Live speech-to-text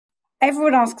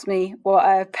Everyone asks me what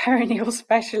a perineal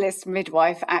specialist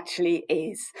midwife actually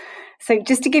is. So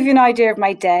just to give you an idea of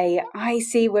my day, I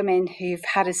see women who've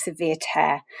had a severe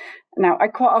tear. Now, I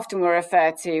quite often will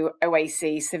refer to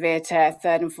OASI, severe tear,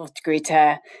 third and fourth degree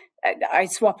tear. I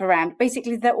swap around.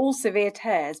 Basically, they're all severe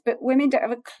tears, but women don't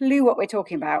have a clue what we're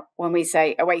talking about when we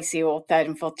say OASI or third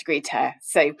and fourth degree tear.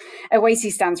 So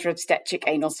OASI stands for obstetric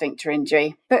anal sphincter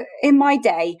injury. But in my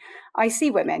day, I see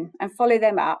women and follow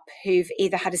them up who've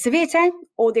either had a severe tear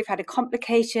or they've had a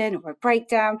complication or a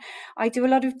breakdown. I do a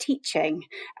lot of teaching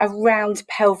around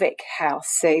pelvic health,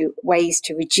 so ways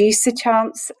to reduce the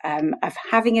chance of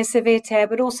having a severe tear,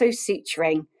 but also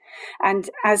suturing. And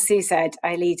as Sue said,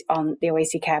 I lead on the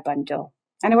OASI Care Bundle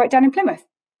and I work down in Plymouth.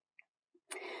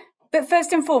 But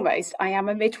first and foremost, I am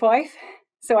a midwife.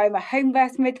 So I'm a home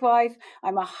birth midwife,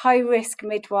 I'm a high-risk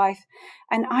midwife,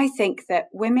 and I think that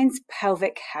women's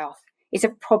pelvic health is a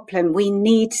problem we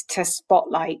need to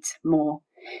spotlight more.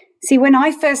 See, when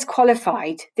I first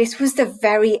qualified, this was the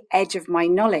very edge of my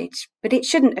knowledge, but it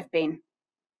shouldn't have been.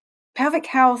 Pelvic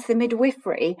health and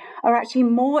midwifery are actually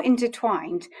more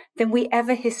intertwined than we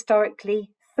ever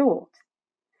historically thought.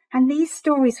 And these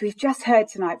stories we've just heard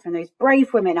tonight from those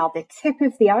brave women are the tip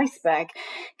of the iceberg,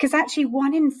 because actually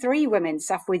 1 in 3 women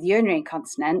suffer with urinary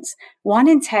incontinence, 1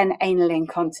 in 10 anal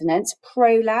incontinence,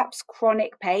 prolapse,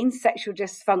 chronic pain, sexual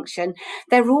dysfunction.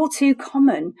 They're all too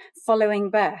common following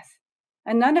birth.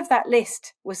 And none of that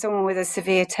list was someone with a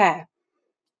severe tear.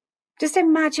 Just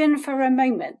imagine for a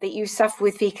moment that you suffer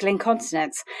with fecal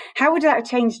incontinence. How would that have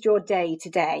changed your day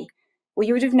today? Well,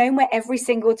 you would have known where every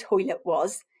single toilet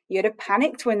was. You would have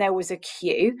panicked when there was a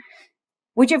queue.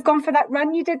 Would you have gone for that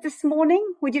run you did this morning?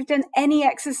 Would you have done any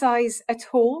exercise at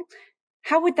all?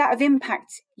 How would that have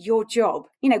impacted your job?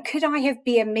 Could I have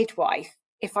been a midwife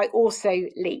if I also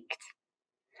leaked?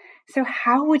 So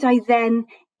how would I then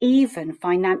even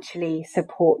financially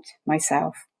support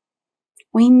myself?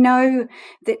 We know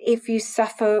that if you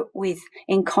suffer with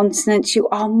incontinence, you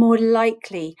are more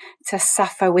likely to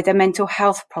suffer with a mental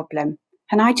health problem.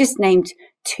 And I just named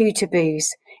 2 taboos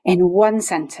in one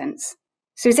sentence.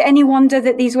 So is it any wonder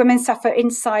that these women suffer in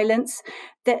silence,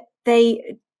 that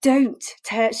they don't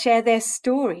share their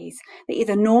stories? They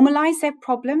either normalize their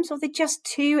problems or they're just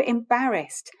too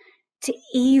embarrassed to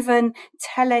even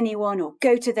tell anyone or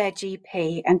go to their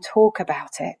GP and talk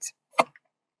about it.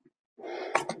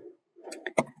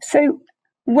 So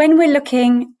when we're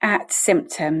looking at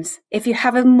symptoms, if you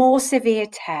have a more severe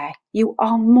tear, you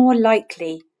are more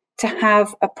likely to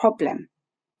have a problem.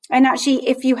 And actually,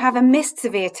 if you have a missed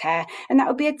severe tear, and that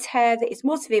would be a tear that is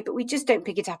more severe, but we just don't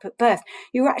pick it up at birth,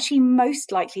 you're actually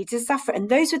most likely to suffer. And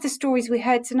those were the stories we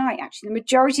heard tonight. Actually, the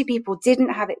majority of people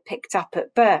didn't have it picked up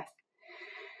at birth.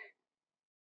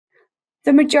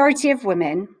 The majority of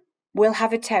women will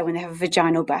have a tear when they have a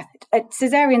vaginal birth.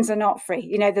 Caesareans are not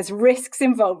free. There's risks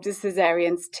involved as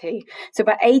caesareans too. So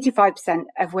about 85%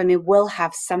 of women will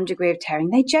have some degree of tearing.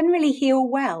 They generally heal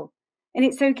well, and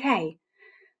it's okay.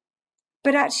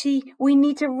 But actually, we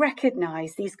need to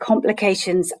recognize these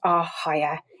complications are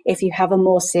higher if you have a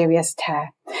more serious tear.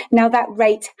 Now, that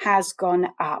rate has gone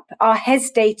up. Our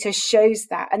HES data shows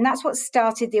that, and that's what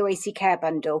started the OASI Care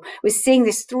Bundle, was seeing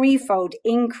this 3-fold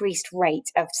increased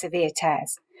rate of severe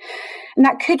tears. And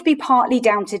that could be partly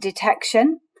down to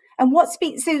detection. And what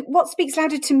speaks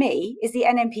louder to me is the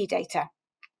NMP data.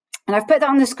 And I've put that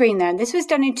on the screen there. And this was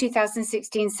done in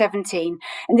 2016-17.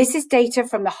 And this is data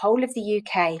from the whole of the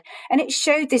UK. And it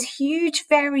showed this huge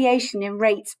variation in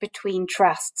rates between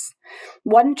trusts.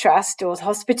 One trust or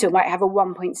hospital might have a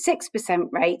 1.6%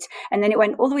 rate, and then it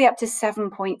went all the way up to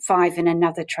 7.5 in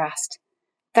another trust.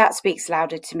 That speaks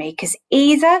louder to me, because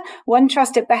either one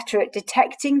trust are better at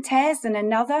detecting tears than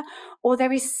another, or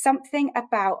there is something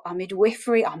about our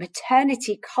midwifery, our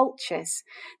maternity cultures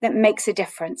that makes a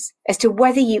difference as to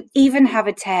whether you even have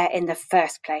a tear in the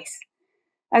first place.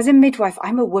 As a midwife,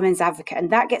 I'm a women's advocate,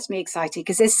 and that gets me excited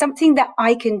because there's something that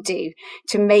I can do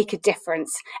to make a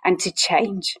difference and to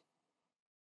change.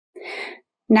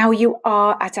 Now, you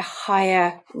are at a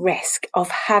higher risk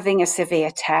of having a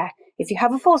severe tear if you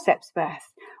have a forceps birth,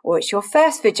 or it's your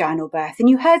first vaginal birth. And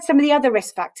you heard some of the other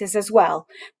risk factors as well,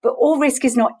 but all risk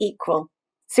is not equal.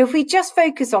 So if we just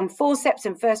focus on forceps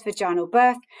and first vaginal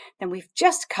birth, then we've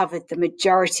just covered the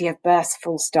majority of births,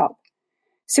 full stop.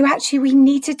 So actually, we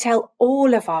need to tell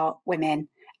all of our women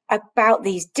about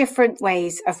these different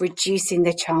ways of reducing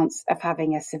the chance of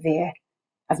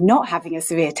not having a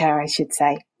severe tear, I should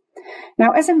say.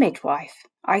 Now, as a midwife,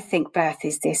 I think birth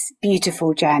is this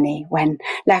beautiful journey. When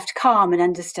left calm and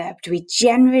undisturbed, we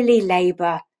generally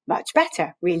labour much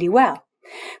better, really well.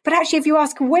 But actually, if you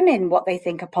ask women what they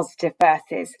think a positive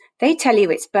birth is, they tell you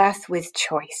it's birth with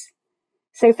choice.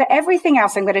 So for everything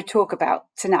else I'm going to talk about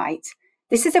tonight,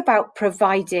 this is about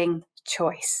providing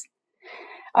choice.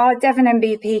 Our Devon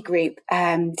MVP group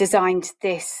designed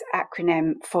this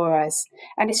acronym for us,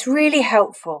 and it's really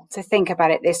helpful to think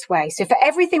about it this way. So for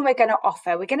everything we're going to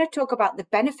offer, we're going to talk about the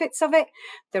benefits of it,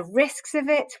 the risks of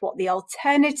it, what the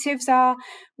alternatives are,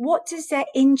 what does their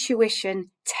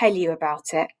intuition tell you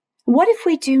about it? What if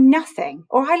we do nothing?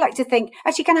 Or I like to think,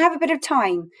 actually, can I have a bit of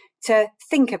time to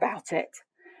think about it?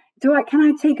 Can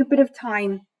I take a bit of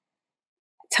time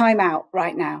out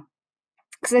right now?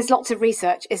 Because there's lots of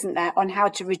research, isn't there, on how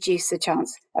to reduce the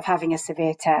chance of having a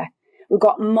severe tear. We've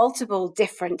got multiple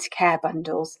different care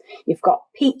bundles. You've got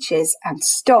Peaches and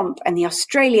Stomp and the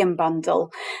Australian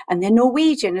bundle and the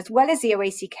Norwegian, as well as the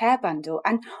OASI care bundle.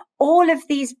 And all of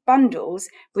these bundles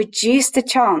reduce the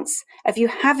chance of you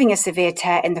having a severe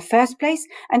tear in the first place,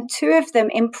 and 2 of them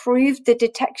improve the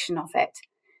detection of it.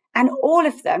 And all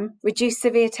of them reduce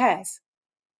severe tears.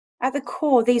 At the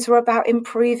core, these were about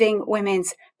improving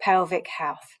women's pelvic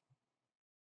health.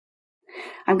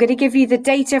 I'm going to give you the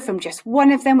data from just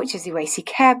one of them, which is the OASI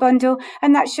Care Bundle,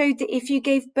 and that showed that if you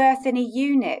gave birth in a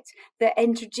unit that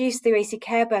introduced the OASI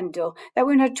Care Bundle, that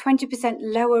women had 20%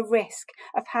 lower risk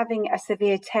of having a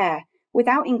severe tear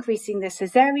without increasing the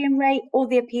caesarean rate or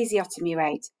the episiotomy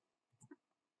rate.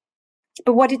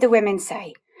 But what did the women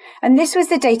say? And this was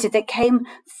the data that came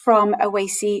from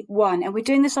OASI1, and we're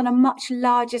doing this on a much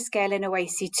larger scale in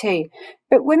OASI2.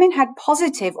 But women had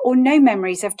positive or no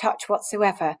memories of touch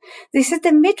whatsoever. They said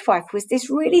the midwife was this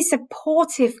really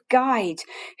supportive guide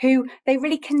who they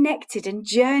really connected and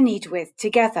journeyed with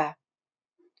together.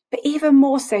 But even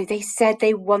more so, they said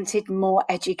they wanted more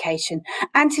education.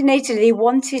 Antenatally, they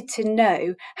wanted to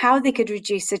know how they could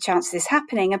reduce the chance of this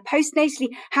happening, and postnatally,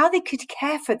 how they could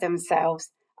care for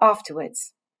themselves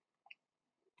afterwards.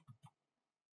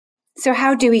 So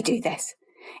how do we do this?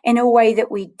 In a way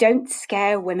that we don't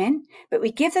scare women, but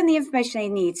we give them the information they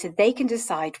need so they can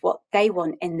decide what they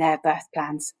want in their birth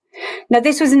plans. Now,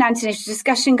 this was an antenatal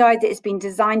discussion guide that has been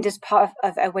designed as part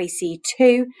of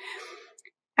OASI2.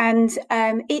 And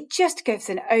it just gives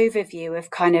an overview of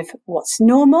kind of what's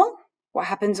normal, what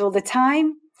happens all the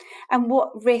time, and what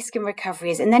risk and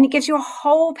recovery is. And then it gives you a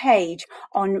whole page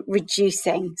on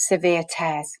reducing severe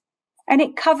tears. And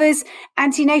it covers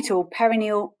antenatal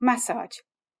perineal massage.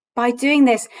 By doing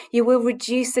this, you will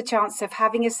reduce the chance of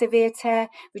having a severe tear,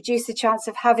 reduce the chance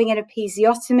of having an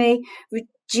episiotomy,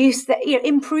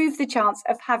 improve the chance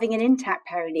of having an intact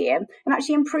perineum, and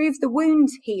actually improve the wound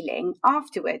healing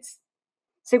afterwards.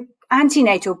 So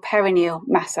antenatal perineal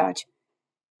massage,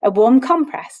 a warm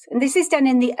compress. And this is done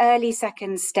in the early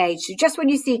second stage. So just when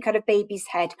you see kind of baby's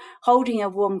head, holding a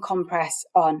warm compress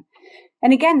on.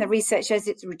 And again, the research shows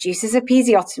it reduces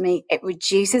episiotomy, it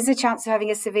reduces the chance of having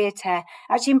a severe tear,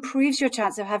 actually improves your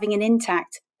chance of having an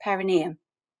intact perineum.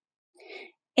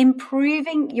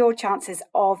 Improving your chances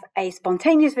of a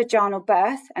spontaneous vaginal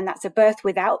birth, and that's a birth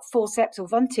without forceps or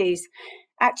ventouse,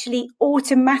 actually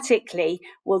automatically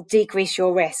will decrease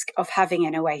your risk of having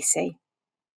an OASI.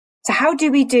 So how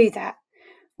do we do that?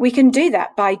 We can do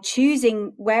that by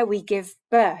choosing where we give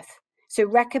birth. So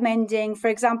recommending, for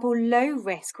example,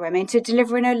 low-risk women to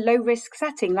deliver in a low-risk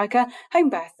setting, like a home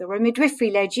birth or a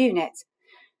midwifery-led unit.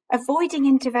 Avoiding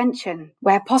intervention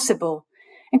where possible,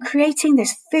 and creating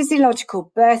this physiological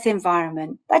birth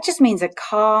environment. That just means a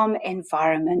calm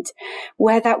environment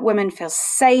where that woman feels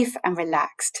safe and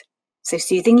relaxed. So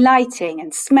soothing lighting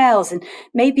and smells, and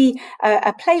maybe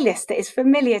a playlist that is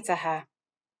familiar to her.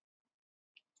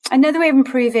 Another way of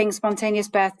improving spontaneous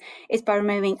birth is by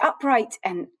remaining upright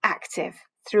and active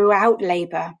throughout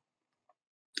labour.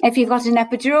 If you've got an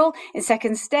epidural in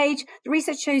second stage, the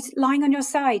research shows lying on your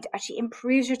side actually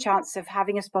improves your chance of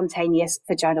having a spontaneous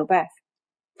vaginal birth.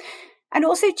 And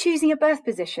also choosing a birth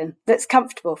position that's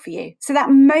comfortable for you. So that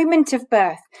moment of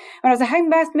birth, when I was a home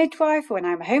birth midwife, or when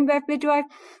I'm a home birth midwife,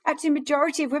 actually the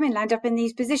majority of women land up in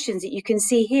these positions that you can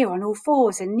see here on all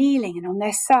fours and kneeling and on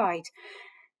their side.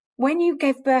 When you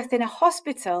give birth in a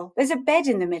hospital, there's a bed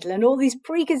in the middle and all these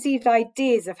preconceived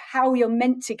ideas of how you're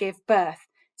meant to give birth.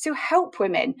 So help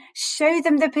women, show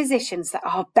them the positions that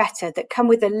are better, that come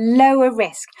with a lower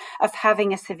risk of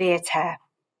having a severe tear.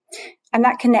 And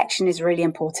that connection is really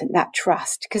important, that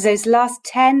trust, because those last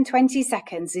 10, 20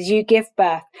 seconds as you give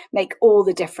birth make all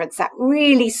the difference. That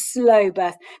really slow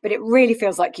birth, but it really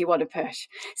feels like you want to push.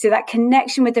 So that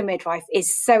connection with the midwife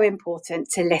is so important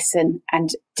to listen and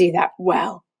do that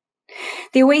well.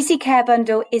 The OASI Care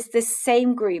Bundle is the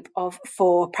same group of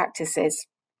 4 practices.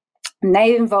 And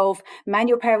they involve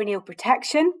manual perineal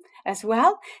protection, as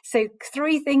well. So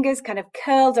 3 fingers kind of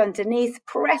curled underneath,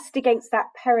 pressed against that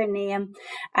perineum,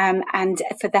 and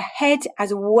for the head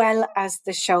as well as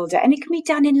the shoulder. And it can be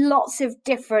done in lots of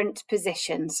different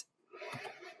positions.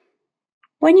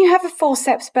 When you have a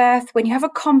forceps birth, when you have a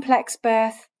complex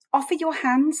birth, offer your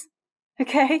hands.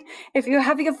 Okay, if you're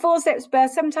having a forceps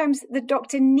birth, sometimes the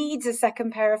doctor needs a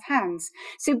second pair of hands.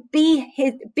 So be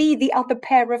the other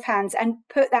pair of hands and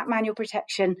put that manual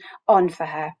protection on for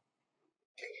her.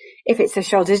 If it's a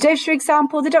shoulder dose, for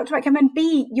example, the doctor might come and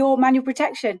be your manual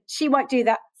protection. She won't do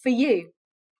that for you.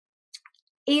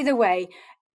 Either way,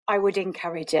 I would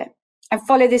encourage it. And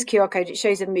follow this QR code. It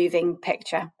shows a moving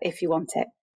picture if you want it.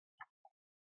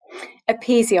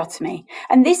 Episiotomy.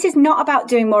 And this is not about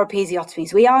doing more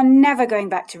episiotomies. We are never going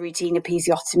back to routine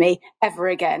episiotomy ever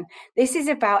again. This is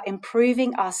about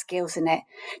improving our skills in it.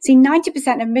 See,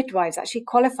 90% of midwives actually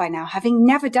qualify now, having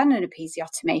never done an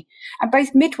episiotomy. And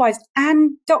both midwives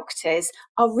and doctors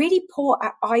are really poor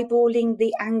at eyeballing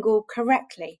the angle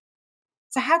correctly.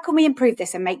 So how can we improve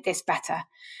this and make this better?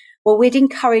 Well, we'd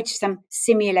encourage some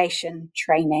simulation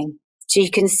training. So you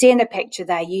can see in the picture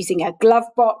there using a glove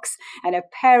box and a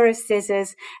pair of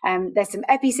scissors. There's some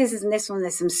epi scissors in this one.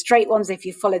 There's some straight ones if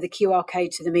you follow the QR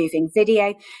code to the moving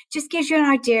video. Just gives you an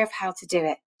idea of how to do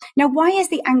it. Now, why is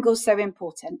the angle so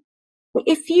important? Well,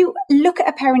 if you look at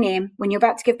a perineum when you're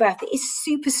about to give birth, it is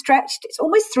super stretched. It's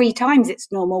almost 3 times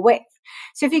its normal width.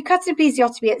 So if you cut an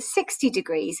episiotomy at 60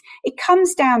 degrees, it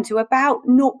comes down to about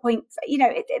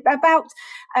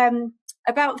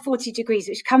about 40 degrees,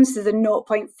 which comes to the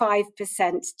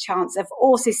 0.5% chance of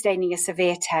also sustaining a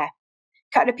severe tear.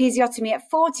 Cut an episiotomy at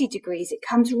 40 degrees, it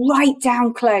comes right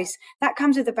down close. That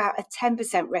comes with about a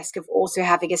 10% risk of also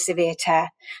having a severe tear.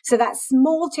 So that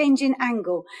small change in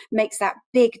angle makes that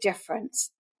big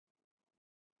difference.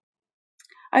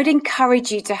 I would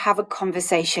encourage you to have a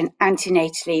conversation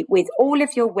antenatally with all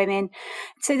of your women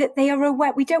so that they are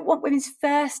aware. We don't want women's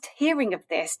first hearing of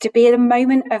this to be at the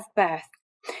moment of birth.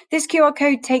 This QR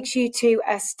code takes you to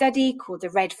a study called the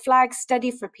Red Flag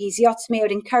Study for Episiotomy. I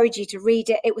would encourage you to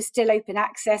read it. It was still open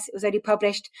access. It was only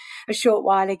published a short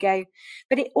while ago.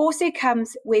 But it also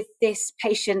comes with this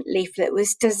patient leaflet. It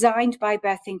was designed by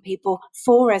birthing people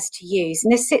for us to use.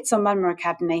 And this sits on Mumma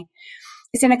Academy.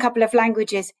 It's in a couple of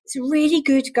languages. It's a really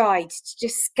good guide to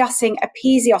discussing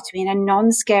episiotomy in a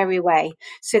non-scary way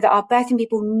so that our birthing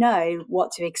people know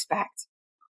what to expect.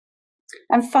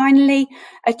 And finally,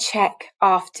 a check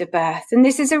after birth. And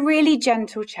this is a really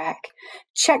gentle check.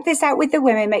 Check this out with the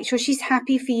women. Make sure she's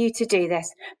happy for you to do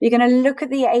this. You're going to look at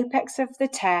the apex of the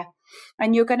tear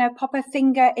and you're going to pop a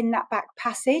finger in that back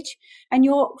passage and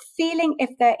you're feeling if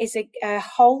there is a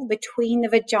hole between the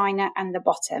vagina and the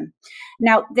bottom.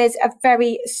 Now, there's a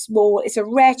very small, it's a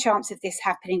rare chance of this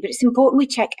happening, but it's important we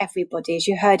check everybody, as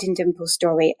you heard in Dimple's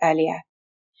story earlier.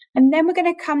 And then we're going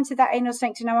to come to that anal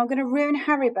sphincter. Now, I'm going to ruin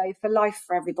Haribo for life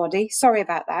for everybody. Sorry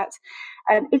about that.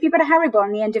 If you put a Haribo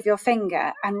on the end of your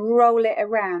finger and roll it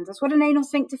around, that's what an anal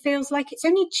sphincter feels like. It's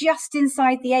only just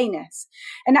inside the anus.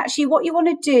 And actually, what you want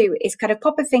to do is kind of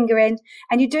pop a finger in,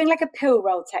 and you're doing like a pill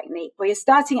roll technique, where you're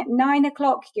starting at 9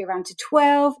 o'clock, you go around to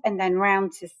 12, and then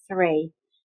round to 3.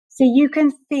 So you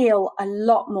can feel a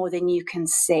lot more than you can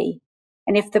see.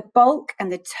 And if the bulk and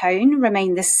the tone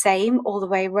remain the same all the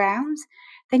way around,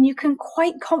 then you can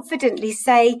quite confidently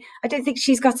say, I don't think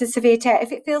she's got a severe tear.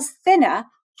 If it feels thinner,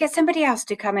 get somebody else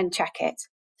to come and check it.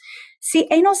 See,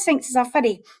 anal sphincters are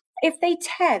funny. If they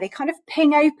tear, they kind of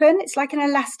ping open. It's like an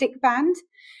elastic band.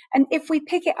 And if we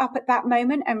pick it up at that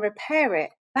moment and repair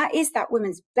it, that is that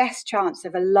woman's best chance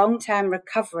of a long-term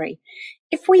recovery.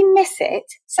 If we miss it,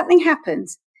 something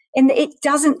happens. It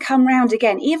doesn't come round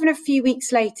again, even a few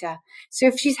weeks later. So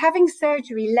if she's having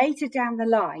surgery later down the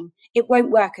line, it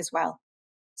won't work as well.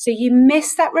 So you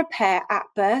miss that repair at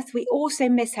birth. We also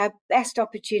miss her best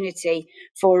opportunity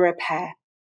for repair.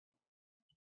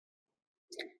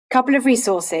 Couple of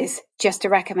resources just to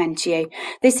recommend to you.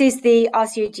 This is the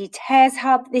RCOG Tears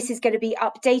Hub. This is going to be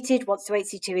updated once the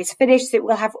OASI2 is finished, so it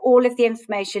will have all of the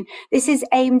information. This is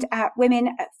aimed at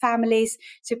women, at families,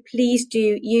 so please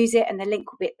do use it, and the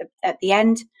link will be at the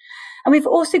end. And we've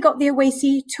also got the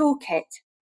OASI Toolkit.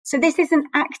 So this is an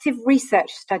active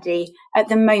research study at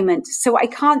the moment. So what I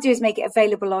can't do is make it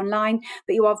available online,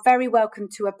 but you are very welcome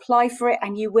to apply for it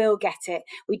and you will get it.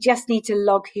 We just need to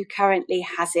log who currently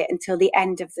has it until the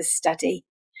end of the study.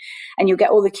 And you'll get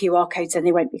all the QR codes and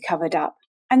they won't be covered up.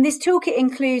 And this toolkit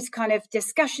includes kind of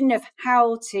discussion of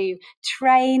how to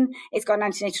train. It's got an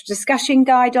antenatal discussion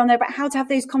guide on there about how to have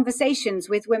those conversations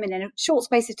with women in a short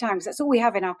space of time, because that's all we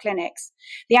have in our clinics.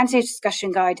 The antenatal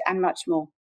discussion guide and much more.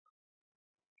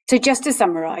 So just to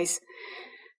summarise,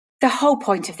 the whole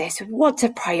point of this, we want to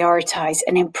prioritise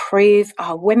and improve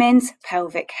our women's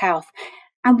pelvic health.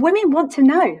 And women want to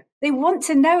know. They want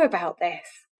to know about this.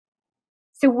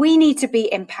 So we need to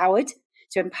be empowered,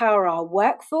 to empower our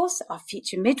workforce, our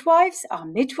future midwives, our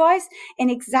midwives,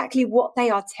 in exactly what they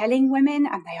are telling women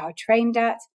and they are trained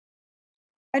at.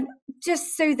 And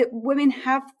just so that women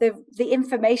have the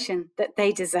information that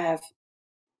they deserve.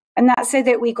 And that's so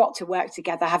that we got to work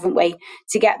together, haven't we,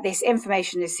 to get this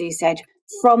information, as Sue said,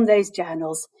 from those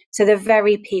journals to the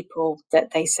very people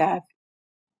that they serve.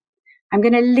 I'm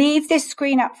going to leave this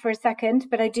screen up for a second,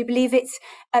 but I do believe it's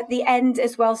at the end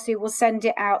as well, Sue will send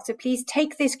it out. So please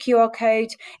take this QR code.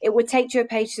 It will take you a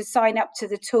page to sign up to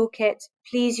the toolkit.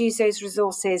 Please use those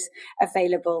resources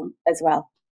available as well.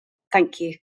 Thank you.